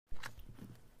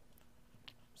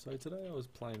So today I was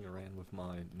playing around with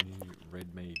my new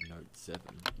Redmi Note 7,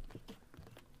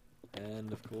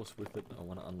 and of course with it I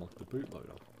want to unlock the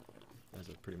bootloader, as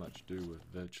I pretty much do with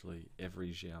virtually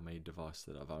every Xiaomi device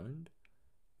that I've owned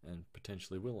and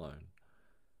potentially will own.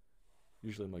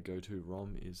 Usually my go-to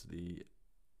ROM is the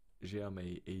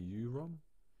Xiaomi EU ROM.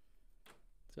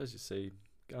 So as you see,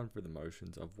 going through the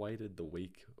motions, I've waited the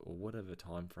week or whatever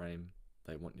time frame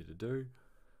they want you to do.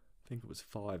 I think it was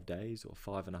 5 days or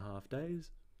 5.5 days.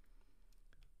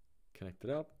 Connect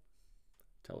it up,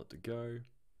 tell it to go,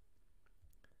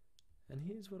 and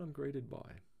here's what I'm greeted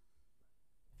by.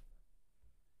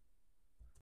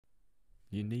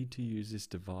 You need to use this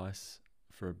device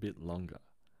for a bit longer.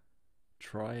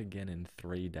 Try again in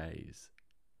 3 days.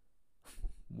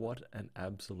 What an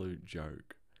absolute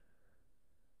joke.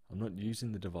 I'm not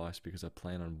using the device because I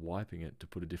plan on wiping it to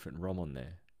put a different ROM on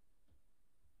there.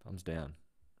 Thumbs down.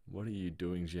 What are you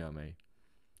doing, Xiaomi?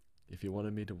 If you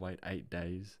wanted me to wait 8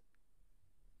 days,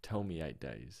 tell me 8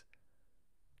 days.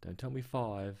 Don't tell me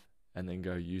 5 and then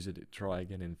go use it, try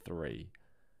again in 3.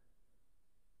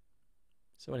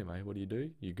 So anyway, what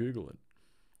do? You Google it.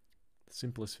 The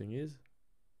simplest thing is,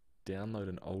 download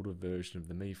an older version of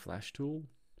the MiFlash tool,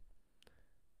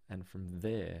 and from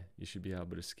there you should be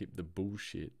able to skip the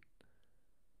bullshit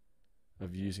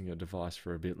of using your device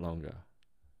for a bit longer.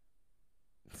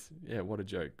 Yeah, what a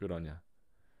joke. Good on ya.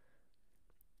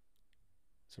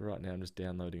 So right now I'm just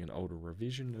downloading an older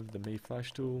revision of the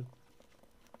MiFlash tool,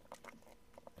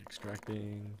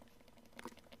 extracting,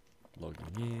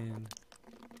 logging in,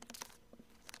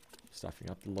 stuffing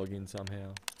up the login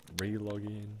somehow, re-log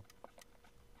in.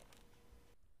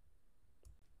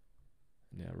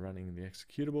 Now running the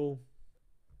executable,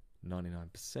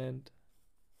 99%.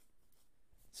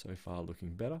 So far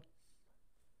looking better.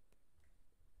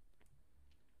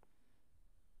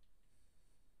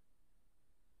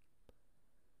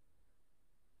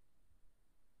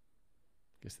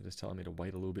 Guess they're just telling me to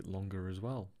wait a little bit longer as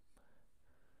well.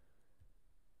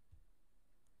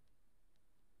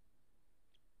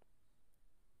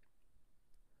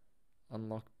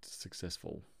 Unlocked,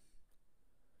 successful.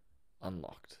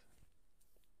 Unlocked.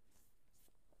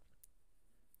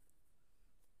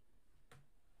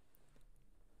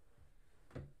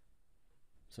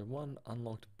 So one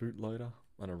unlocked bootloader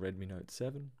on a Redmi Note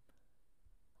 7.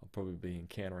 I'll probably be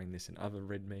encountering this in other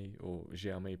Redmi or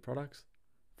Xiaomi products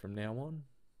from now on.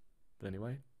 But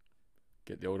anyway,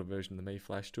 get the older version of the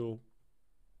MiFlash tool.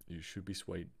 You should be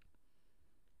sweet.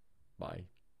 Bye.